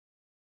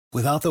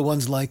Without the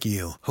ones like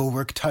you, who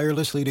work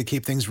tirelessly to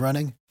keep things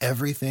running,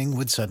 everything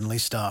would suddenly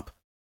stop.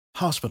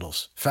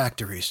 Hospitals,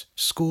 factories,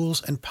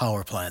 schools, and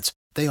power plants,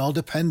 they all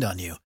depend on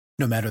you.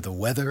 No matter the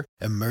weather,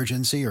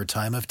 emergency, or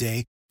time of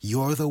day,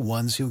 you're the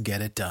ones who get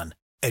it done.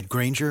 At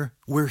Grainger,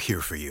 we're here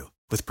for you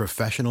with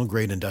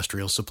professional-grade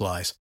industrial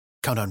supplies.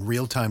 Count on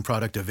real-time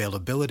product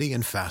availability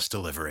and fast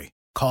delivery.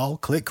 Call,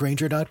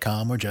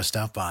 clickgrainger.com, or just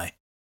stop by.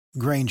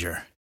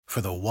 Grainger, for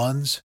the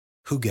ones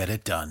who get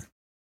it done.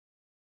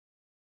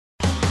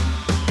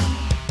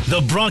 The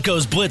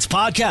Broncos Blitz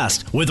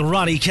Podcast with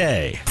Ronnie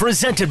K.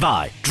 Presented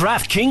by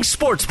DraftKings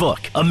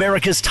Sportsbook,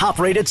 America's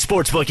top-rated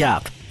sportsbook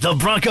app. The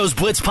Broncos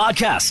Blitz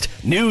Podcast.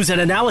 News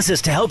and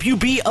analysis to help you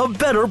be a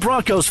better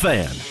Broncos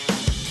fan.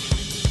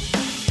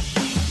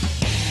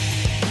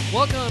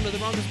 Welcome to the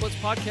Broncos Blitz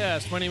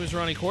Podcast. My name is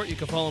Ronnie Court. You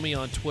can follow me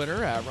on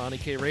Twitter at Ronnie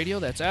K Radio.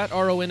 That's at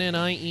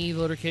RONNIE, the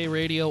letter K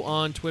Radio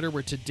on Twitter.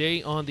 We're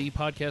today on the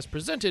podcast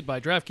presented by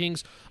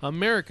DraftKings,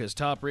 America's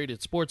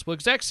top-rated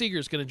sportsbook. Zach Seeger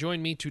is going to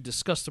join me to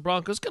discuss the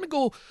Broncos. Going to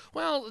go,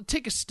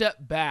 take a step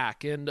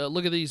back and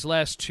look at these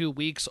last 2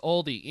 weeks,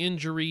 all the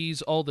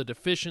injuries, all the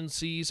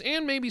deficiencies,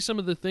 and maybe some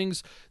of the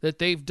things that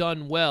they've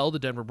done well, the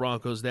Denver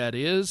Broncos, that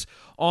is,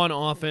 on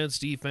offense,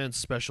 defense,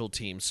 special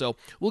teams. So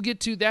we'll get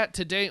to that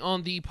today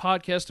on the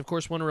podcast. Of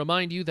course, want to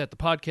remind you that the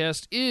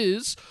podcast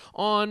is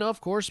on,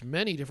 of course,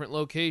 many different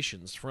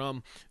locations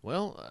from,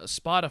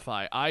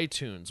 Spotify,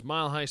 iTunes,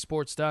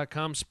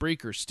 milehighsports.com,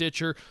 Spreaker,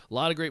 Stitcher, a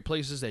lot of great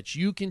places that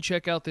you can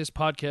check out this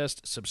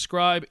podcast,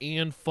 subscribe,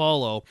 and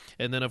follow.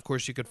 And then, of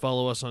course, you could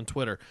follow us on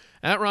Twitter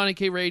at Ronnie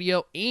K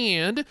Radio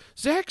and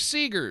Zach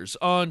Seegers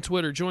on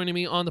Twitter joining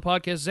me on the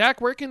podcast. Zach,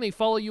 where can they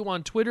follow you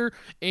on Twitter,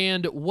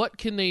 and what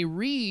can they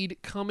read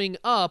coming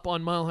up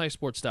on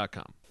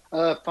milehighsports.com?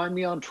 Find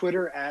me on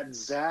Twitter at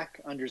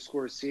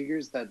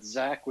Zach_Seegers. That's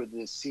Zach with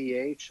the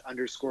CH_SEGARS.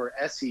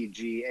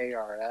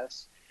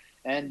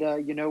 And,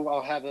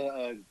 I'll have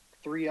a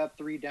 3 up,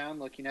 3 down,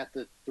 looking at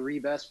the 3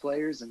 best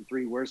players and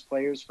 3 worst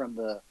players from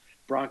the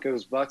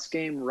Broncos-Bucks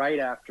game right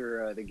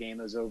after the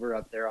game is over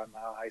up there on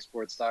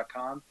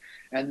milehighsports.com.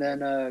 And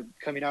then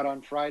coming out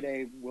on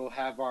Friday, we'll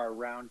have our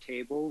round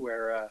table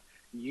where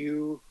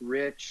you,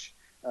 Rich,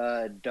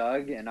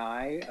 Doug and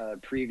I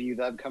preview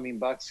the upcoming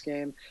Bucks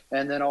game,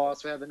 and then I'll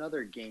also have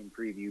another game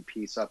preview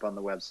piece up on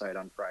the website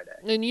on Friday.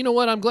 And you know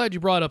what? I'm glad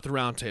you brought up the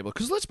roundtable,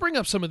 because let's bring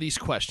up some of these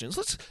questions.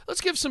 Let's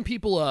give some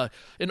people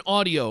an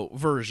audio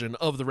version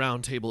of the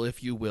roundtable,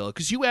 if you will,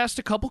 because you asked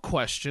a couple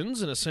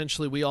questions, and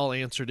essentially we all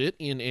answered it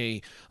in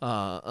a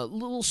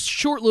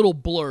short little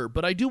blurb.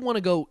 But I do want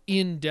to go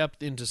in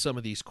depth into some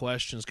of these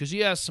questions because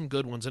you asked some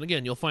good ones, and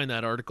again, you'll find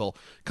that article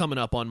coming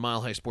up on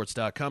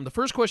milehighsports.com. The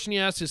first question you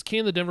asked is,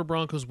 can the Denver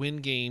Broncos win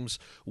games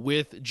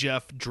with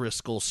Jeff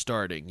Driscoll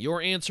starting? Your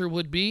answer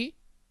would be?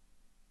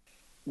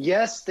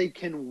 Yes, they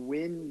can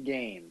win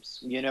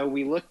games.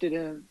 We looked at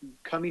him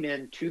coming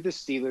into the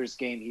Steelers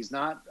game. He's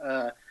not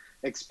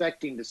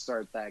expecting to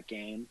start that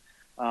game.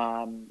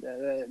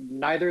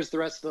 Neither is the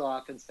rest of the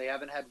offense. They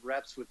haven't had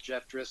reps with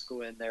Jeff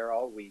Driscoll in there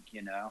all week,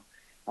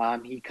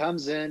 He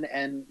comes in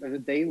and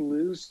they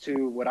lose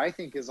to what I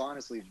think is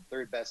honestly the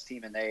third best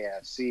team in the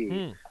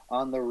AFC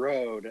on the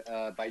road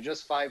by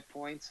just 5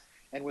 points.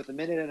 And with a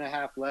minute and a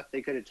half left,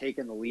 they could have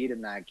taken the lead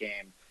in that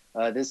game.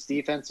 This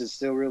defense is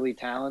still really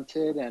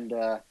talented, and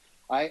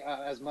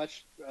as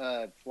much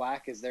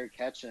flack as they're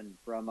catching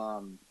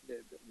from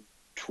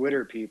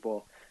Twitter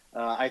people,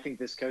 I think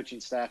this coaching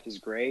staff is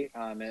great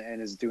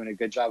and is doing a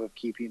good job of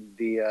keeping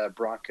the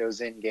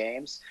Broncos in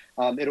games.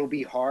 It'll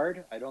be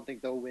hard. I don't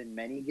think they'll win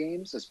many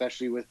games,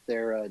 especially with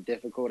their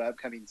difficult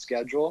upcoming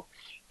schedule.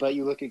 But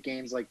you look at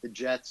games like the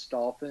Jets,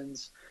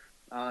 Dolphins,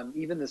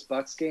 even this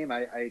Bucks game,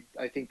 I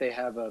think they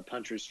have a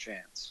puncher's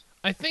chance.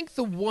 I think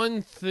the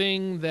one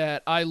thing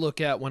that I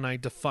look at when I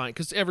define,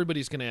 because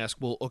everybody's going to ask,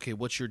 well, okay,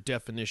 what's your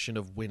definition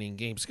of winning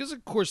games? Because,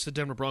 of course, the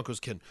Denver Broncos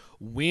can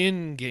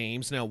win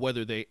games. Now,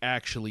 whether they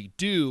actually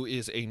do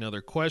is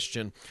another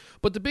question.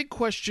 But the big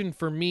question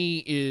for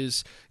me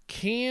is,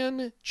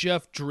 can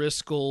Jeff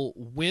Driscoll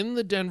win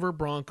the Denver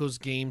Broncos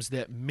games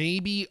that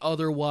maybe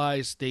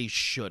otherwise they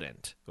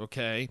shouldn't?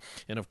 Okay?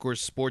 And, of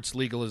course, sports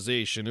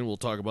legalization, and we'll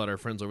talk about our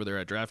friends over there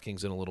at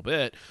DraftKings in a little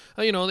bit.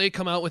 They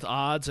come out with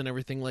odds and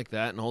everything like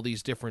that and all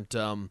these different,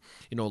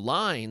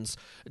 lines.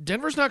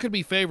 Denver's not going to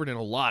be favored in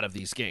a lot of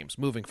these games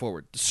moving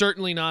forward.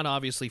 Certainly not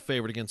obviously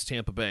favored against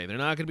Tampa Bay. They're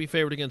not going to be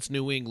favored against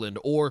New England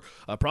or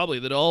probably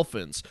the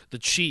Dolphins, the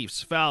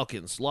Chiefs,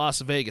 Falcons,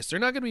 Las Vegas. They're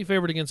not going to be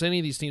favored against any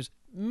of these teams.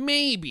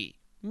 Maybe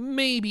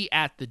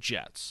at the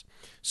Jets.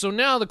 So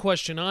now the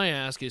question I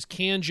ask is,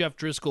 can Jeff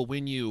Driscoll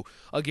win you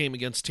a game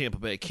against Tampa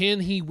Bay?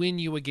 Can he win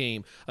you a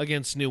game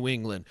against New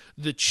England,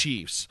 the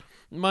Chiefs?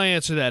 My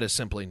answer to that is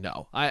simply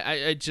no.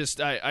 I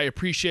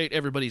appreciate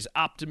everybody's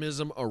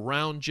optimism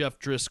around Jeff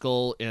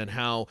Driscoll and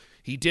how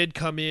he did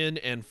come in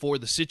and for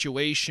the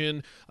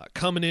situation,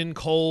 coming in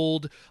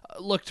cold,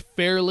 looked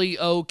fairly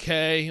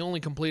okay. He only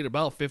completed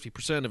about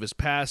 50% of his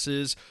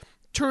passes.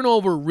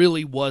 turnover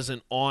really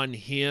wasn't on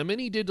him, and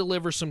he did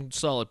deliver some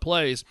solid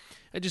plays.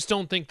 I just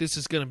don't think this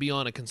is going to be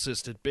on a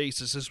consistent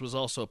basis. This was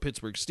also a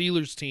Pittsburgh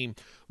Steelers team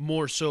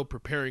more so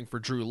preparing for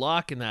Drew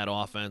Lock in that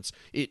offense.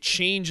 It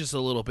changes a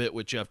little bit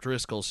with Jeff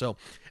Driscoll, so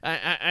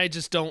I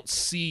just don't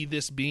see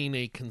this being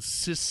a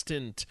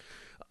consistent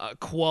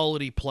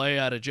quality play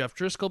out of Jeff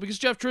Driscoll, because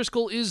Jeff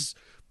Driscoll is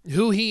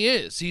who he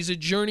is. He's a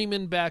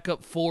journeyman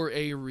backup for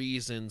a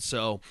reason,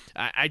 so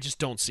I just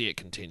don't see it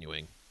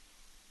continuing.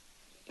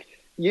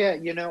 Yeah,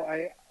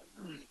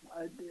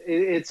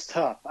 it's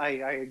tough. I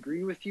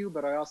agree with you,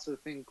 but I also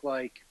think,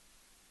 like,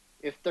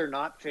 if they're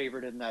not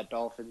favored in that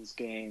Dolphins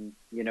game,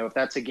 if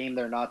that's a game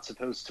they're not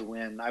supposed to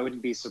win, I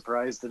wouldn't be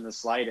surprised in the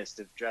slightest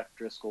if Jeff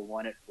Driscoll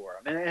won it for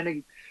them.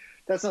 And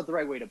that's not the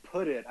right way to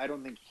put it. I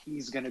don't think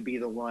he's going to be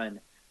the one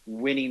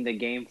winning the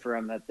game for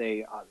them that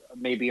they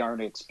maybe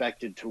aren't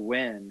expected to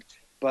win.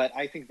 But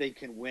I think they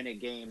can win a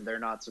game they're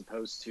not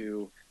supposed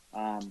to,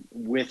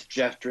 with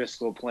Jeff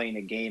Driscoll playing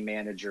a game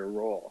manager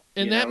role.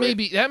 And that may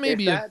be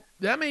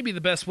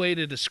the best way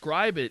to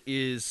describe it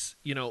is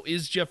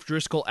Jeff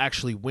Driscoll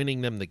actually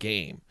winning them the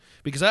game?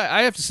 Because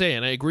I have to say,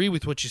 and I agree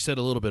with what you said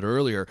a little bit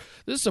earlier,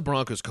 this is a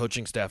Broncos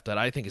coaching staff that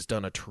I think has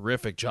done a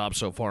terrific job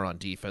so far on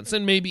defense,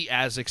 and maybe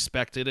as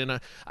expected. And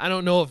I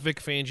don't know if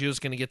Vic Fangio is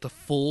going to get the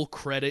full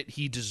credit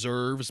he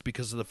deserves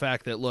because of the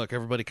fact that, look,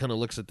 everybody kind of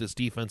looks at this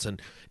defense and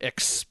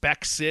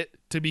expects it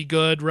to be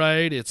good,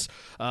 right? It's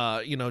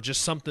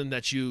just something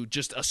that you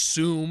just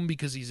assume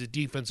because he's a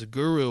defensive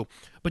guru.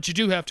 But you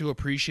do have to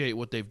appreciate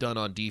what they've done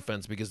on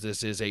defense, because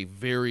this is a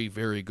very,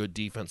 very good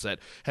defense that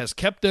has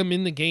kept them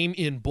in the game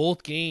in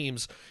both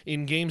games,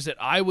 in games that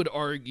I would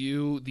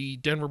argue the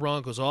Denver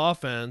Broncos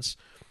offense,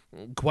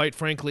 quite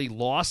frankly,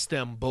 lost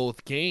them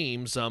both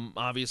games.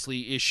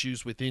 Obviously,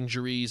 issues with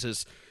injuries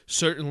has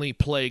certainly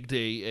plagued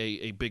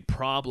a big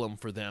problem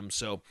for them.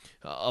 So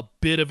a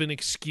bit of an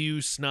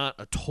excuse, not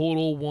a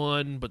total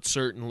one, but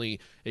certainly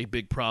a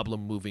big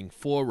problem moving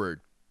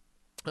forward.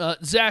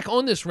 Zach,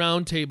 on this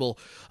roundtable,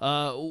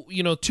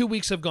 2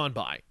 weeks have gone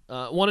by.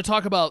 Want to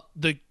talk about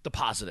the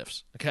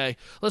positives, okay?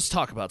 Let's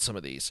talk about some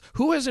of these.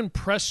 Who has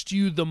impressed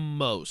you the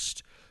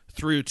most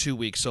through 2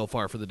 weeks so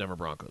far for the Denver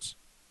Broncos?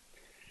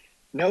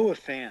 Noah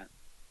Fant.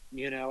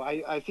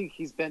 I think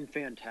he's been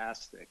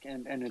fantastic.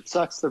 And it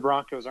sucks the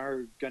Broncos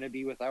are going to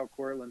be without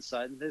Cortland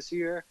Sutton this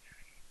year.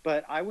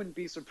 But I wouldn't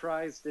be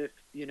surprised if,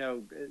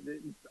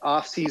 the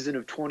off-season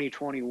of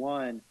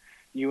 2021,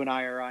 you and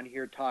I are on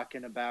here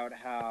talking about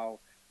how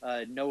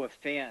Noah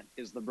Fant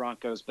is the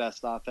Broncos'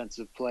 best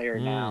offensive player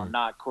now,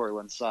 not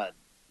Cortland Sutton.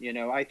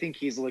 I think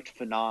he's looked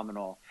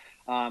phenomenal.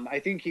 I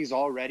think he's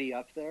already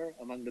up there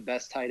among the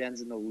best tight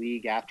ends in the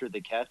league after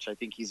the catch. I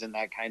think he's in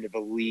that kind of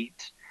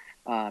elite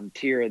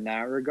tier in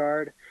that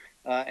regard.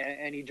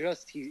 And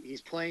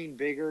he's playing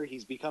bigger.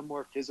 He's become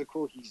more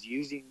physical. He's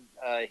using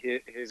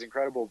his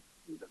incredible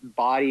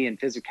body and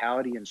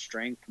physicality and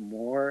strength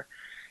more.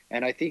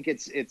 And I think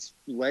it's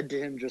led to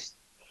him just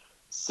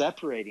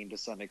separating to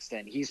some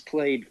extent. He's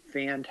played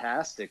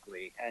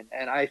fantastically.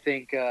 And I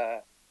think,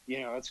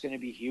 it's going to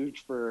be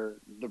huge for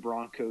the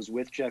Broncos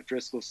with Jeff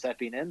Driscoll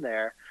stepping in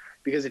there,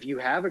 because if you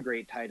have a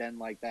great tight end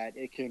like that,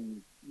 it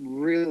can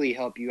really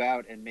help you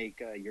out and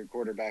make your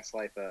quarterback's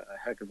life a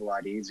heck of a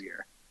lot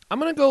easier. I'm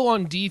going to go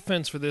on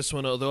defense for this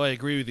one, although I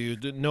agree with you.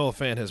 Noah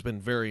Fant has been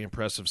very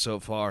impressive so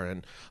far,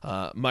 and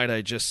might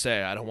I just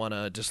say, I don't want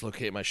to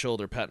dislocate my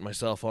shoulder patting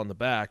myself on the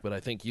back, but I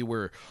think you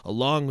were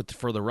along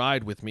for the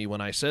ride with me when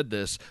I said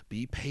this.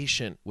 Be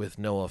patient with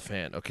Noah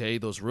Fant, okay?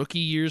 Those rookie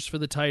years for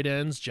the tight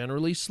ends,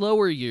 generally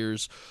slower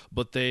years,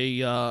 but they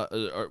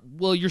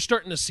you're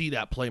starting to see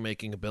that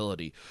playmaking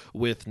ability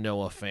with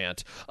Noah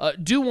Fant.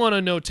 Do want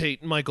to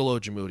notate Michael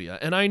Ojemudia,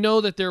 and I know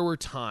that there were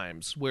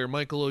times where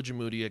Michael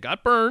Ojemudia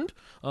got burned,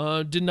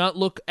 did not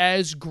look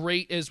as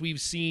great as we've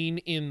seen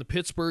in the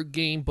Pittsburgh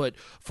game, but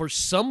for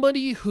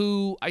somebody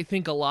who I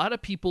think a lot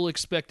of people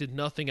expected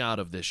nothing out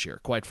of this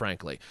year, quite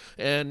frankly,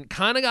 and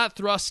kind of got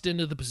thrust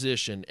into the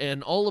position,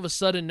 and all of a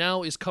sudden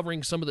now is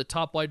covering some of the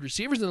top wide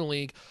receivers in the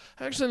league,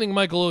 I actually think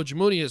Michael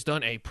Ojemudia has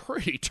done a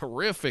pretty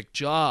terrific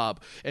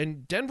job,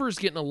 and Denver's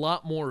getting a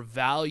lot more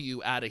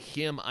value out of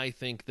him, I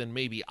think, than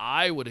maybe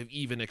I would have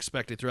even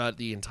expected throughout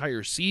the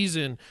entire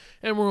season,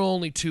 and we're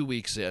only 2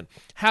 weeks in.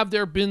 Have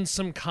there been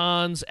some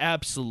cons?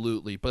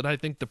 Absolutely, but I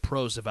think the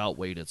pros have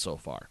outweighed it so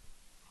far.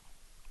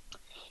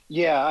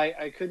 Yeah,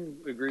 I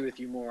couldn't agree with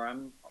you more.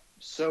 I'm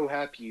so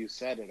happy you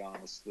said it,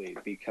 honestly,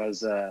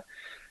 because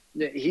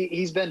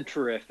he's been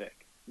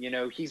terrific.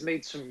 He's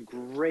made some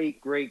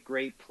great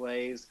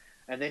plays,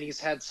 and then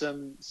he's had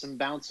some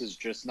bounces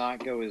just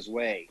not go his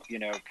way.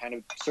 Kind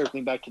of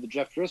circling back to the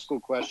Jeff Driscoll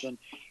question,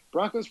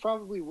 Broncos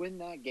probably win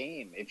that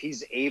game if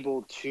he's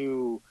able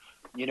to,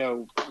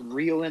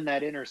 reel in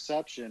that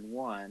interception,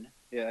 one,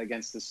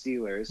 against the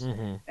Steelers,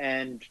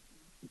 and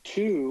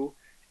two,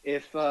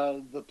 if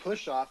the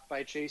push-off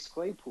by Chase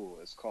Claypool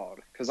is called.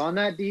 Because on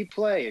that deep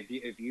play,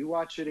 if you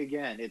watch it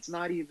again, it's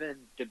not even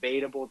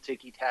debatable,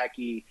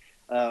 ticky-tacky.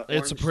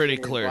 It's a pretty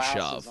clear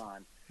shove.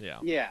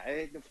 Yeah,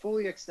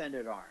 fully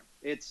extended arm.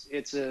 It's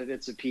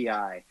a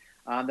PI.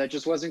 that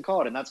just wasn't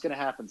called, and that's going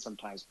to happen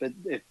sometimes. But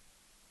if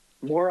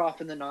more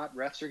often than not,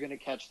 refs are going to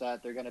catch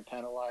that. They're going to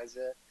penalize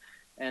it.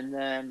 And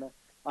then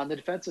on the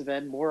defensive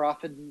end, more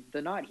often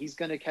than not, he's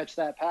going to catch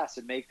that pass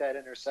and make that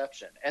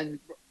interception. And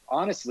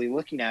honestly,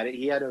 looking at it,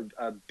 he had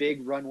a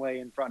big runway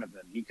in front of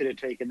him. He could have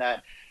taken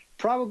that,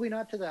 probably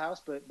not to the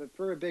house, but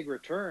for a big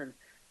return.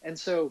 And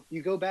so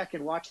you go back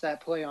and watch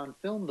that play on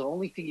film. The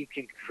only thing you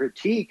can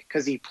critique,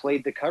 because he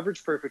played the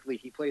coverage perfectly,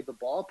 he played the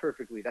ball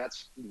perfectly.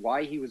 That's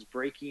why he was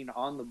breaking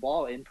on the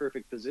ball in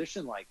perfect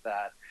position like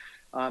that.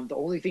 The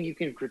only thing you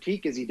can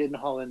critique is he didn't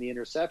haul in the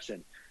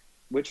interception,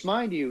 which,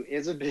 mind you,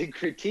 is a big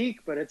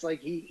critique, but it's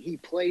like he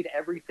played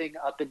everything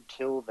up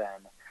until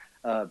then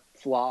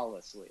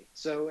flawlessly.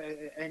 So,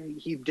 and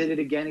he did it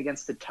again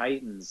against the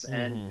Titans. Mm-hmm.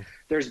 And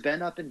there's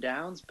been up and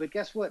downs, but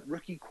guess what?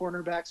 Rookie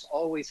cornerbacks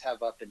always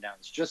have up and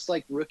downs, just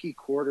like rookie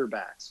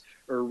quarterbacks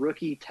or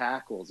rookie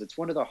tackles. It's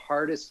one of the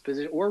hardest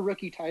positions, or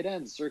rookie tight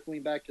ends,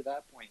 circling back to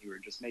that point you were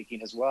just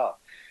making as well.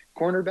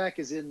 Cornerback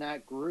is in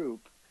that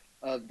group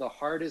of the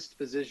hardest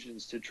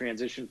positions to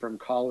transition from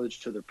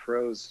college to the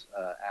pros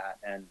at.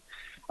 And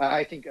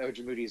I think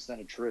Ojimuti's done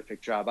a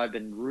terrific job. I've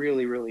been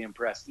really, really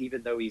impressed,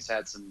 even though he's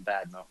had some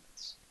bad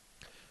moments.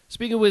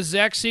 Speaking with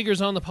Zach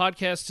Seegers on the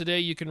podcast today,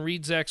 you can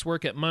read Zach's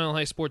work at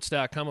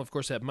milehighsports.com. Of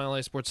course, at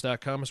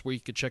milehighsports.com is where you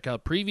can check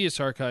out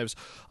previous archives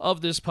of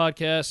this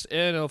podcast.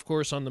 And, of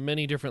course, on the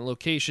many different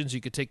locations,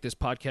 you could take this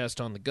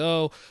podcast on the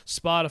go: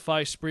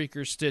 Spotify,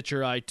 Spreaker,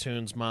 Stitcher,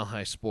 iTunes,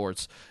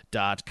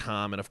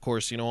 milehighsports.com. And, of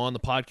course, on the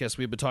podcast,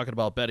 we've been talking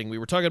about betting. We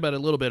were talking about it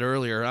a little bit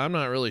earlier. I'm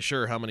not really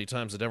sure how many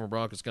times the Denver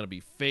Broncos is going to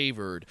be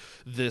favored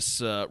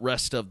this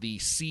rest of the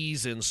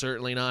season.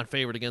 Certainly not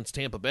favored against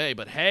Tampa Bay.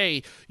 But,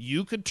 hey,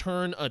 you could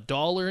turn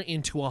 $1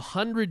 into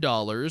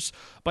 $100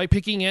 by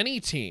picking any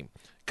team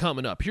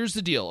coming up. Here's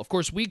the deal. Of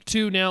course, week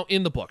 2 now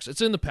in the books.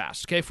 It's in the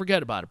past. Okay,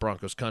 forget about it,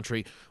 Broncos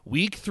country.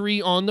 Week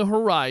 3 on the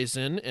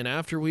horizon, and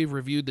after we've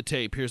reviewed the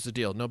tape, here's the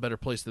deal. No better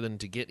place than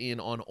to get in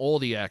on all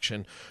the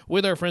action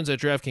with our friends at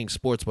DraftKings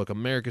Sportsbook,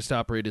 America's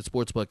top-rated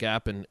sportsbook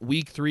app. And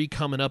week 3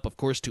 coming up, of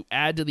course, to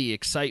add to the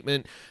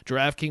excitement,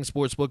 DraftKings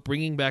Sportsbook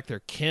bringing back their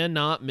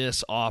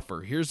cannot-miss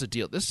offer. Here's the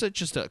deal. This is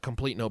just a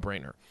complete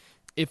no-brainer.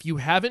 If you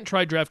haven't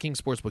tried DraftKings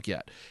Sportsbook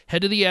yet,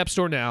 head to the App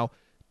Store now,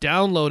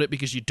 download it,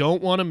 because you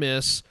don't want to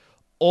miss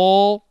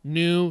all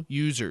new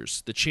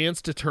users the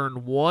chance to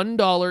turn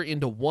 $1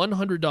 into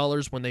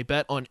 $100 when they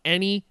bet on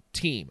any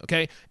team,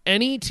 okay?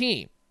 Any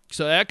team.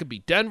 So that could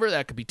be Denver,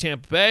 that could be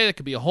Tampa Bay, that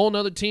could be a whole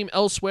nother team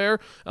elsewhere.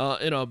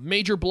 In a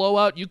major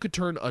blowout, you could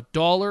turn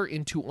 $1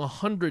 into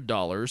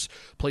 $100.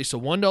 Place a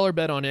 $1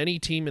 bet on any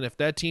team, and if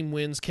that team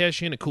wins,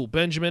 cash in a cool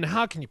Benjamin.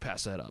 How can you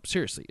pass that up?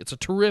 Seriously, it's a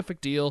terrific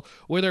deal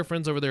with our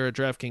friends over there at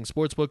DraftKings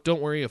Sportsbook.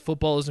 Don't worry if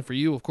football isn't for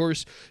you. Of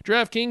course,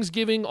 DraftKings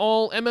giving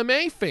all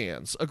MMA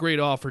fans a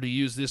great offer to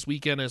use this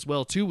weekend as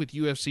well, too, with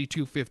UFC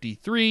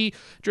 253.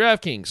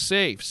 DraftKings,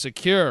 safe,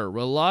 secure,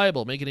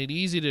 reliable, making it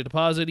easy to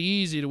deposit,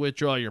 easy to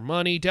withdraw your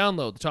money.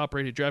 Download the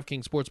top-rated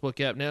DraftKings Sportsbook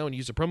app now and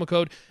use the promo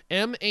code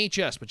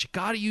MHS. But you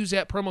got to use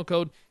that promo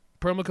code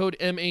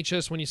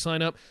MHS when you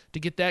sign up to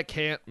get that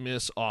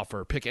can't-miss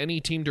offer. Pick any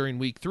team during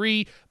Week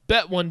 3.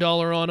 Bet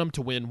 $1 on them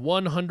to win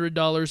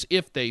 $100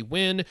 if they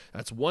win.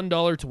 That's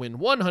 $1 to win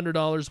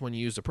 $100 when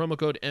you use the promo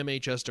code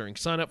MHS during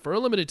sign-up for a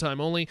limited time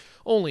only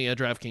at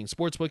DraftKings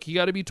Sportsbook. You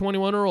got to be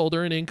 21 or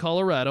older and in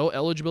Colorado.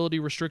 Eligibility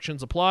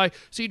restrictions apply.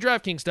 See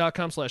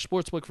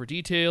DraftKings.com/sportsbook for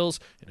details.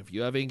 And if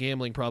you have a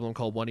gambling problem,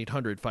 call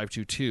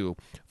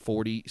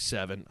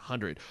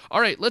 1-800-522-4700.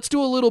 All right, let's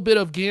do a little bit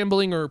of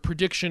gambling or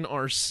prediction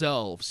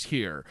ourselves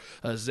here.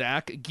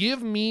 Zach,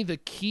 give me the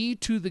key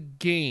to the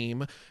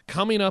game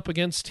coming up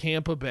against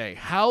Tampa Bay.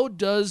 How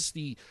does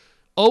the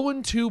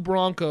 0-2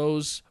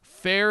 Broncos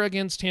fare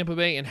against Tampa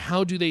Bay, and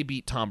how do they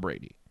beat Tom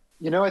Brady?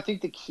 I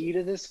think the key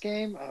to this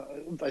game,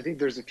 I think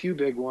there's a few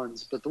big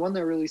ones, but the one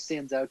that really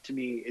stands out to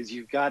me is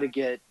you've got to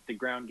get the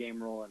ground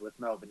game rolling with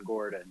Melvin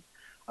Gordon.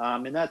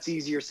 And that's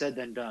easier said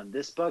than done.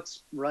 This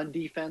Bucs run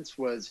defense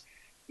was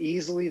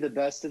easily the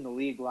best in the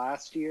league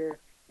last year,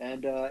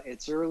 and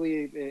it's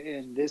early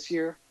in this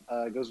year.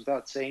 It goes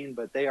without saying,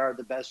 but they are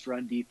the best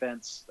run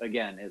defense,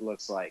 again, it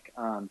looks like.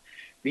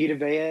 Vita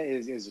Vea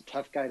is a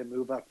tough guy to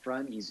move up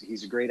front.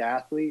 He's a great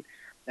athlete,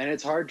 and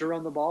it's hard to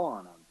run the ball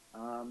on him.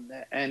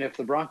 And if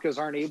the Broncos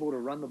aren't able to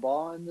run the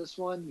ball in this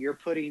one, you're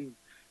putting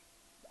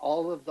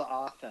all of the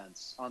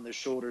offense on the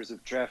shoulders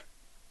of Jeff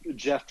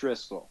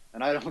Driscoll,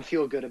 and I don't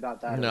feel good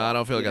about that. No, I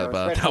don't feel good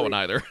about that one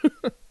either.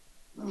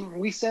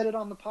 We said it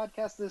on the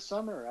podcast this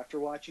summer after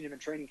watching him in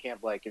training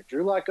camp. Like, if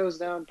Drew Lock goes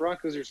down,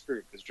 Broncos are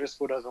screwed because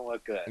Driscoll doesn't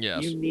look good.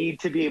 Yes. You need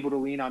to be able to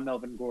lean on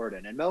Melvin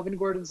Gordon. And Melvin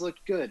Gordon's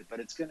looked good, but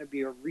it's going to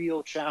be a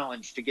real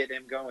challenge to get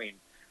him going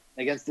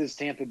against this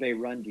Tampa Bay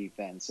run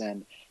defense.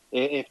 And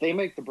if they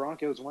make the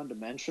Broncos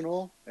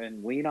one-dimensional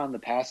and lean on the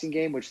passing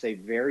game, which they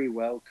very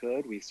well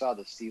could, we saw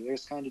the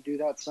Steelers kind of do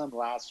that some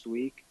last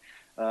week,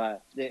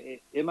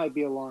 it might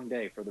be a long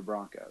day for the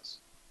Broncos.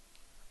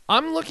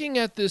 I'm looking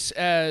at this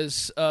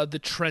as the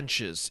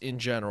trenches in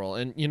general.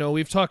 And,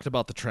 we've talked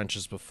about the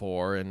trenches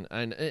before, and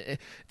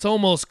it's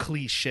almost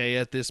cliche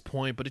at this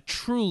point, but it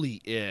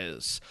truly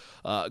is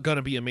going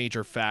to be a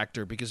major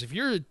factor because if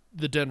you're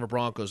the Denver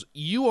Broncos,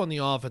 you on the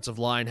offensive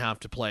line have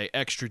to play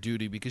extra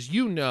duty because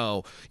you've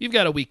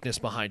got a weakness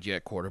behind you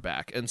at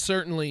quarterback. And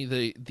certainly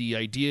the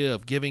idea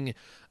of giving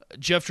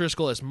Jeff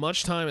Driscoll as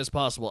much time as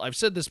possible. I've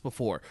said this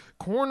before.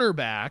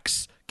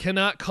 Cornerbacks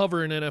cannot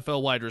cover an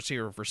NFL wide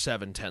receiver for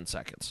 7-10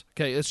 seconds.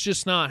 Okay, it's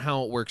just not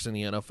how it works in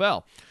the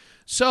NFL.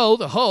 So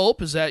the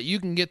hope is that you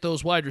can get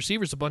those wide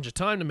receivers a bunch of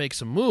time to make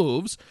some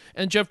moves,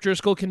 and Jeff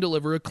Driscoll can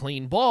deliver a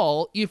clean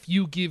ball if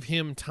you give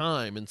him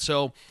time. And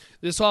so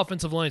this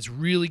offensive line's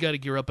really got to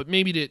gear up, but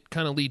maybe to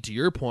kind of lead to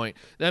your point,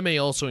 that may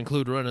also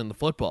include running the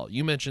football.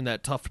 You mentioned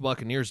that tough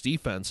Buccaneers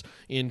defense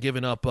in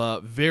giving up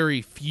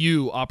very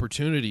few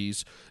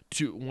opportunities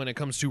when it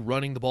comes to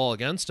running the ball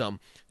against them.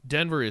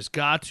 Denver has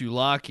got to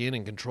lock in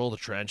and control the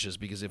trenches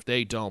because if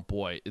they don't,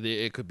 boy,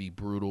 it could be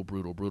brutal,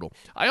 brutal, brutal.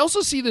 I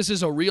also see this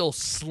as a real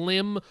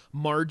slim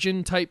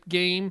margin type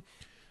game,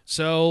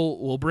 so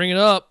we'll bring it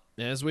up.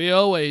 As we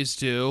always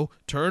do,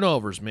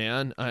 turnovers,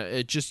 man.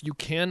 You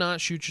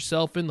cannot shoot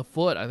yourself in the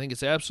foot. I think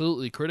it's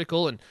absolutely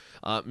critical, and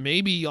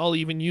maybe I'll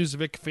even use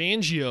Vic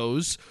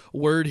Fangio's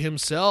word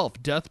himself,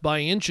 death by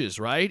inches,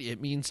 right? It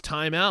means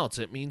timeouts.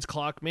 It means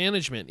clock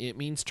management. It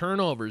means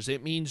turnovers.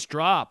 It means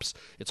drops.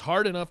 It's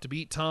hard enough to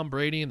beat Tom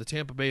Brady and the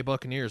Tampa Bay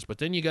Buccaneers, but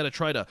then you got to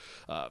try to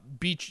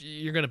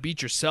you're going to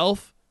beat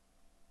yourself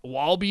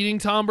while beating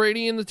Tom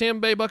Brady and the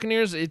Tampa Bay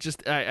Buccaneers.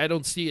 I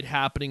don't see it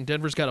happening.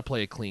 Denver's got to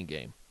play a clean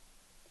game.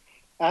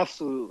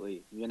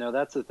 Absolutely.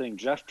 That's the thing.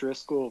 Jeff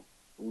Driscoll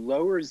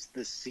lowers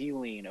the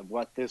ceiling of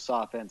what this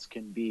offense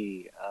can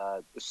be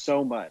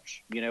so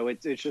much.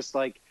 It's just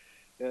like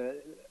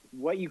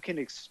what you can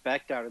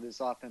expect out of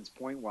this offense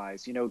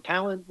point-wise.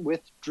 Talent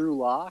with Drew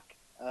Lock,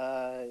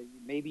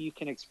 maybe you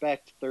can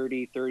expect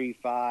 30,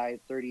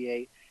 35,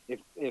 38.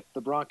 If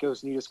the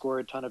Broncos need to score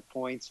a ton of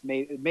points,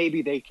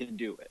 maybe they can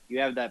do it. You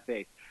have that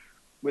faith.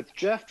 With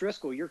Jeff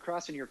Driscoll, you're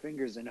crossing your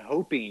fingers and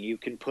hoping you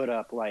can put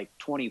up like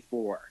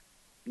 24.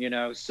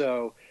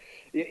 So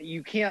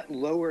you can't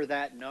lower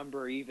that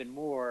number even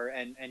more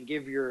and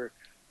give your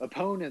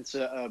opponents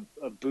a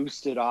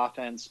boosted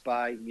offense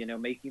by,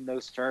 making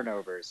those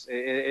turnovers.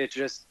 It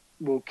just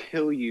will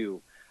kill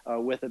you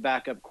with a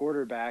backup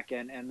quarterback.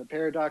 And the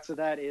paradox of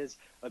that is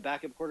a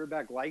backup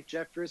quarterback like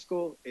Jeff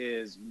Driscoll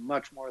is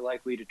much more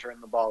likely to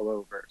turn the ball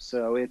over.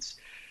 So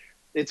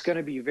it's going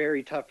to be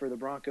very tough for the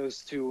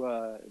Broncos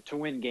to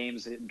win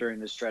games during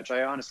this stretch.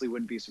 I honestly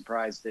wouldn't be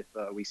surprised if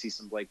we see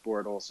some Blake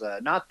Bortles,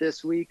 not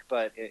this week,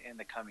 but in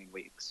the coming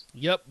weeks.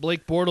 Yep,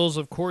 Blake Bortles,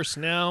 of course,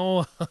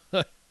 now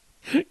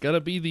Gonna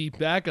be the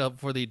backup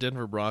for the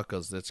Denver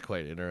Broncos. That's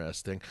quite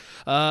interesting.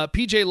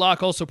 PJ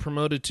Locke also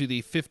promoted to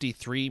the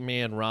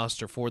 53-man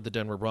roster for the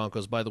Denver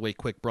Broncos. By the way,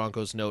 quick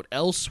Broncos note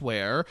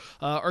elsewhere.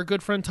 Our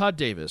good friend Todd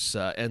Davis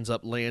ends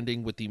up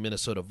landing with the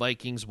Minnesota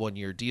Vikings,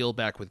 one-year deal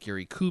back with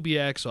Gary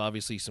Kubiak, so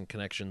obviously some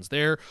connections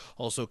there.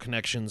 Also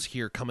connections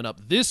here coming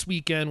up this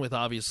weekend with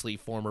obviously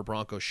former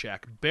Bronco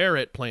Shaq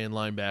Barrett playing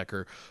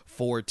linebacker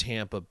for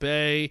Tampa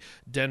Bay.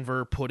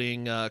 Denver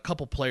putting a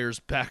couple players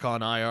back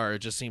on IR. It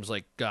just seems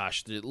like,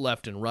 gosh,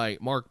 left and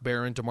right. Mark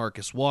Barron,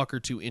 DeMarcus Walker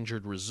to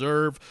injured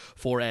reserve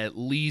for at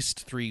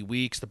least 3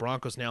 weeks. The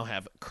Broncos now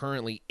have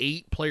currently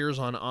 8 players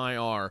on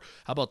IR.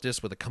 How about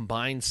this, with a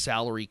combined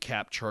salary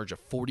cap charge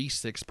of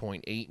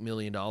 $46.8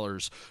 million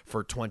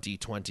for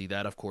 2020.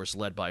 That, of course,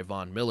 led by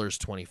Von Miller's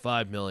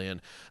 $25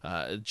 million.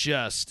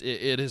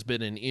 It has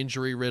been an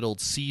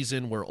injury-riddled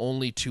season. We're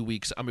only 2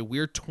 weeks. I mean,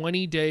 we're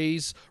 20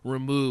 days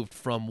removed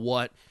from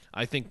what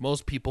I think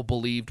most people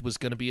believed was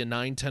going to be a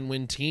 9-10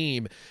 win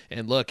team.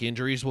 And look,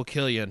 injuries will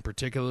kill you, and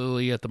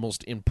particularly at the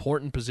most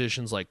important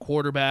positions like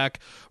quarterback,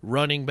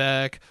 running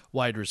back,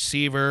 wide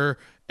receiver,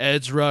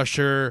 edge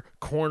rusher,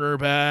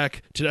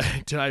 cornerback.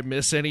 Did I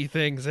miss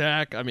anything,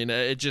 Zach? I mean,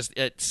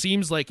 it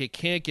seems like it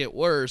can't get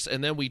worse,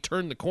 and then we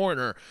turn the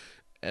corner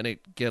and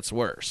it gets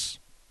worse.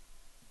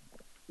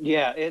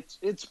 Yeah,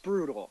 it's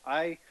brutal.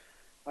 I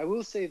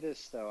will say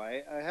this, though.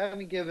 I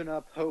haven't given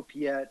up hope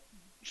yet,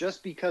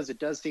 just because it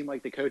does seem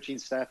like the coaching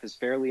staff is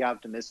fairly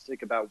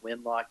optimistic about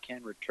when Locke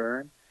can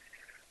return.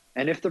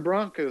 And if the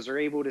Broncos are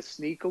able to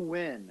sneak a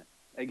win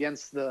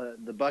against the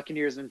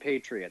Buccaneers and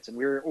Patriots,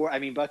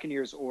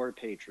 Buccaneers or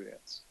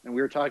Patriots, and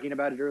we were talking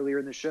about it earlier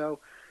in the show,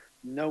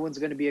 no one's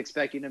going to be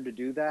expecting them to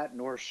do that,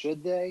 nor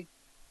should they.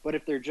 But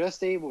if they're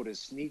just able to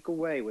sneak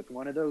away with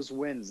one of those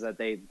wins that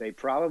they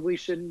probably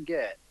shouldn't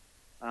get,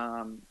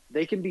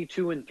 they can be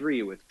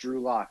 2-3 with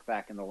Drew Lock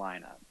back in the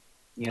lineup,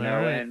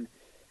 Right.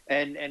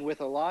 And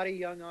with a lot of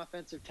young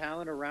offensive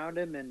talent around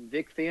him and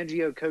Vic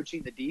Fangio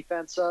coaching the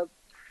defense up,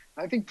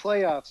 I think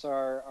playoffs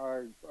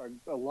are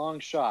a long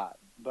shot.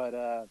 But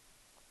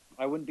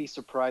I wouldn't be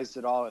surprised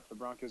at all if the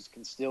Broncos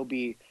can still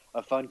be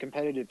a fun,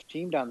 competitive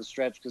team down the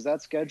stretch, because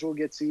that schedule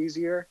gets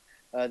easier.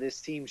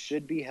 This team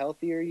should be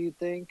healthier, you'd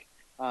think,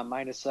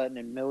 minus Sutton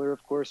and Miller,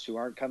 of course, who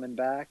aren't coming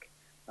back.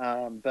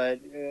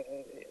 But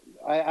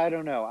I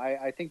don't know.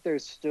 I think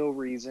there's still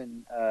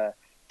reason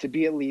to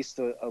be at least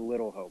a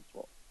little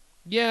hopeful.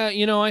 Yeah,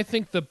 I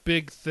think the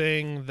big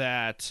thing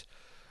that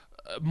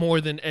more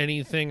than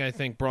anything I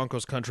think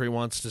Broncos country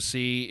wants to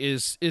see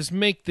is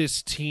make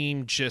this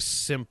team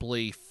just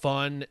simply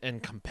fun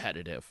and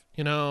competitive,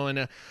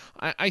 and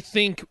I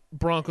think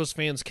Broncos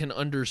fans can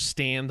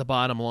understand the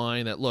bottom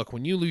line that, look,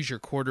 when you lose your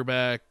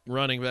quarterback,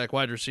 running back,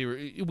 wide receiver,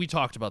 we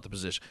talked about the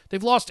position.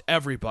 They've lost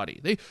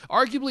everybody.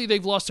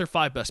 They've lost their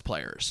 5 best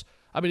players.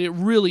 I mean, it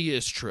really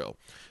is true.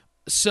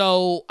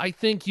 So I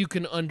think you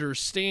can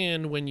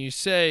understand when you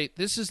say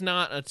this is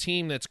not a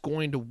team that's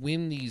going to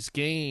win these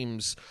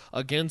games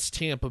against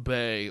Tampa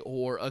Bay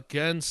or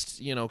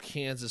against,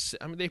 Kansas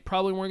City. I mean, they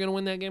probably weren't going to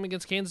win that game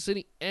against Kansas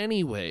City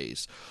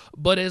anyways.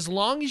 But as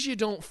long as you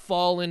don't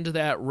fall into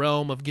that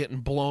realm of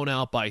getting blown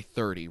out by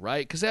 30,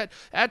 right? Because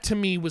that to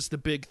me was the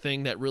big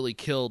thing that really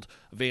killed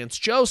Vance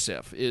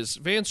Joseph. Is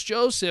Vance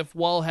Joseph,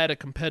 while had a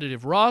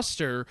competitive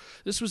roster,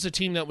 this was a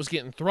team that was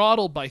getting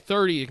throttled by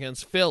 30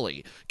 against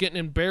Philly, getting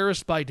embarrassed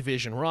by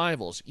division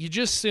rivals. You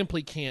just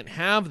simply can't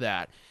have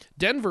that.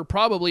 Denver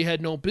probably had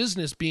no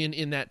business being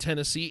in that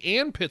Tennessee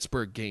and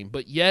Pittsburgh game,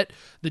 but yet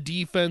the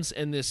defense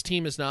and this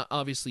team has not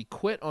obviously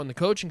quit on the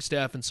coaching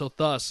staff, and so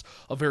thus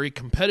a very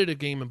competitive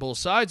game on both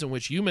sides, in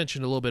which you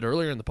mentioned a little bit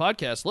earlier in the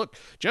podcast. Look,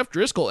 Jeff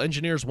Driscoll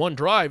engineers one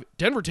drive.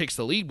 Denver takes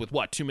the lead with,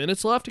 2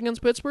 minutes left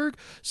against Pittsburgh?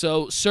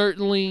 So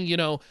certainly,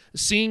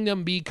 seeing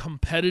them be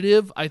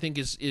competitive, I think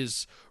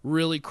is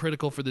really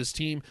critical for this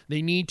team.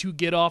 They need to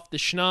get off the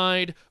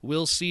schneid.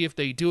 We'll see if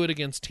they do it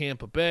against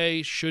Tampa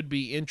Bay. Should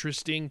be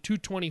interesting.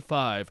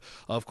 225,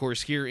 of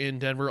course, here in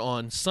Denver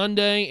on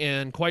Sunday,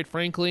 and quite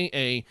frankly,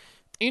 a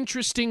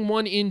interesting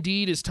one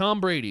indeed as Tom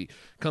Brady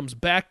comes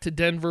back to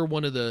Denver.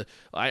 One of the,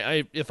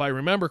 if I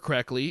remember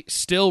correctly,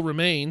 still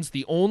remains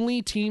the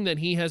only team that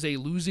he has a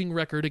losing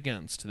record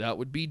against. That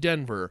would be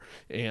Denver.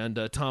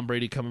 And Tom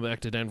Brady coming back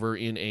to Denver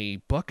in a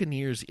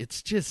Buccaneers.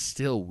 It's just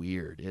still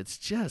weird. It's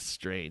just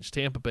strange.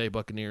 Tampa Bay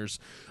Buccaneers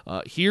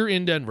here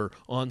in Denver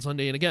on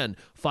Sunday. And again,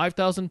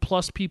 5,000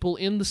 plus people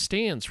in the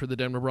stands for the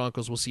Denver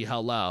Broncos. We'll see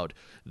how loud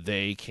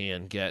they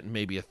can get.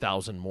 Maybe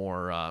 1,000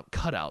 more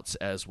cutouts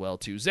as well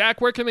too. Zach,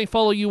 where can they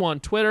follow you on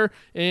Twitter?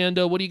 And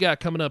what do you got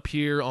coming up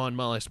here on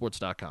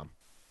milehighsports.com?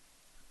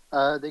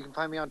 They can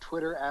find me on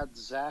Twitter at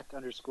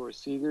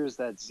Zach_Segars.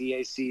 That's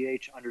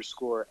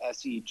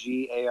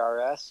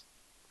ZACH_SEGARS.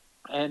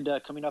 And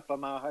coming up on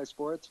Mile High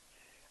Sports,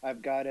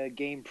 I've got a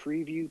game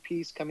preview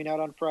piece coming out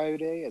on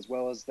Friday, as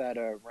well as that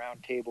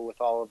round table with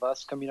all of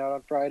us coming out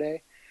on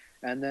Friday.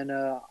 And then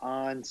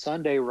on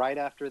Sunday, right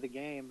after the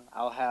game,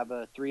 I'll have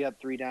a 3 up,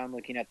 3 down,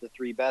 looking at the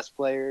 3 best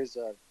players,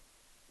 and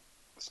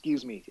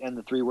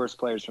the 3 worst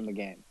players from the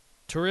game.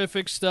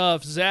 Terrific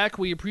stuff. Zach,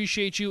 we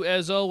appreciate you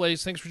as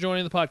always. Thanks for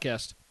joining the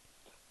podcast.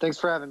 Thanks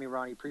for having me,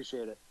 Ronnie.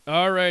 Appreciate it.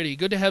 All righty.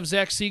 Good to have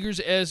Zach Segars,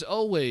 as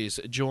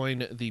always,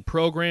 join the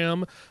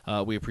program.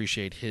 We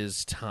appreciate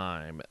his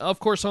time. Of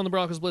course, on the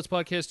Broncos Blitz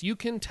podcast, you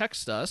can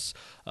text us,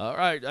 or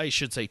I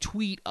should say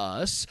tweet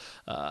us,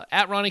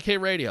 at Ronnie K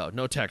Radio.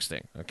 No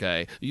texting,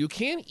 okay? You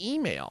can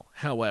email,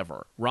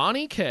 however,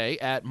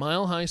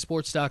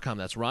 RonnieK@milehighsports.com.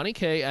 That's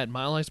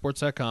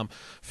RonnieK@milehighsports.com.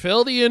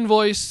 Fill the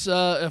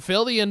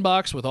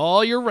inbox with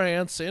all your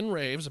rants and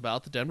raves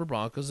about the Denver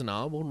Broncos, and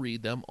I will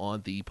read them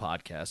on the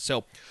podcast.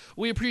 So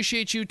we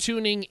appreciate you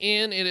tuning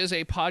in. It is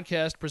a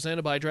podcast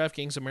presented by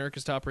DraftKings,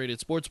 America's top-rated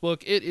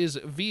sportsbook. It is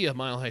via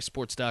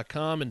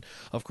milehighsports.com. And,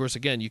 of course,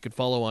 again, you can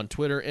follow on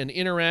Twitter and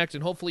interact,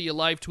 and hopefully you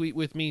live tweet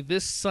with me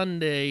this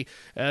Sunday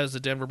as the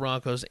Denver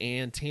Broncos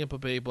and Tampa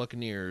Bay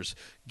Buccaneers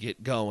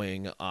get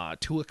going.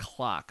 2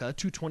 o'clock,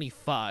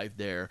 2:25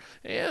 there.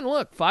 And,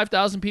 look,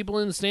 5,000 people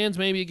in the stands.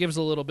 Maybe it gives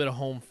a little bit of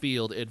home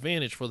field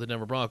advantage for the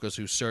Denver Broncos,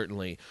 who's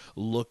certainly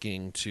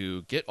looking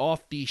to get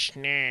off the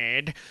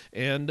schneid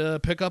and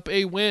pick up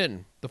a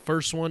win. The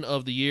first one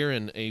of the year,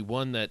 and a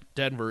one that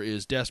Denver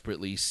is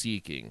desperately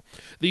seeking.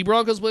 The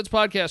Broncos Blitz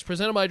podcast,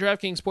 presented by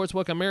DraftKings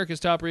Sportsbook, America's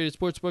top-rated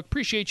sportsbook.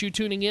 Appreciate you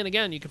tuning in.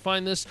 Again, you can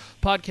find this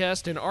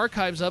podcast and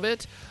archives of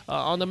it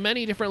on the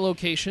many different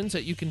locations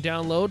that you can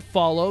download,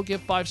 follow, give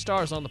 5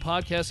 stars on the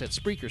podcast at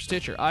Spreaker,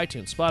 Stitcher,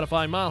 iTunes,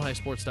 Spotify,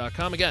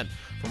 milehighsports.com. Again,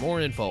 for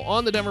more info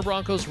on the Denver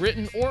Broncos,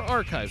 written or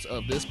archives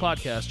of this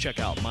podcast, check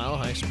out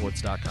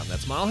milehighsports.com.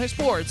 That's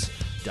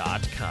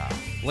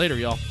milehighsports.com. Later,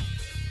 y'all.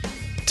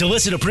 To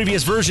listen to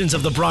previous versions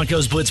of the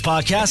Broncos Blitz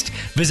podcast,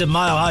 visit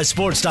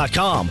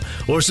milehighsports.com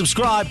or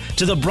subscribe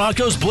to the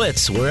Broncos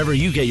Blitz wherever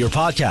you get your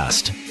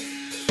podcast.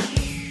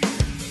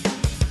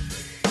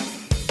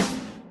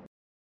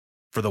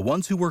 For the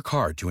ones who work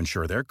hard to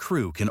ensure their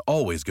crew can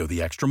always go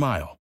the extra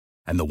mile,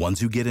 and the ones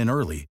who get in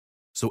early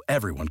so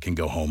everyone can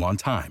go home on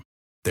time,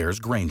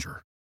 there's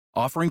Grainger,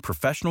 offering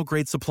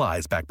professional-grade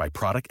supplies backed by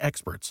product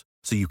experts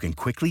so you can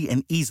quickly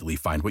and easily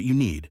find what you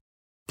need.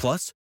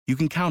 Plus, you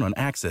can count on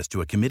access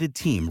to a committed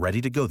team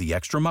ready to go the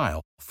extra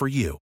mile for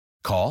you.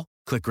 Call,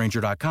 click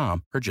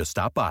Grainger.com, or just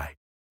stop by.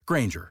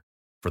 Grainger,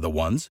 for the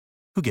ones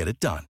who get it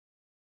done.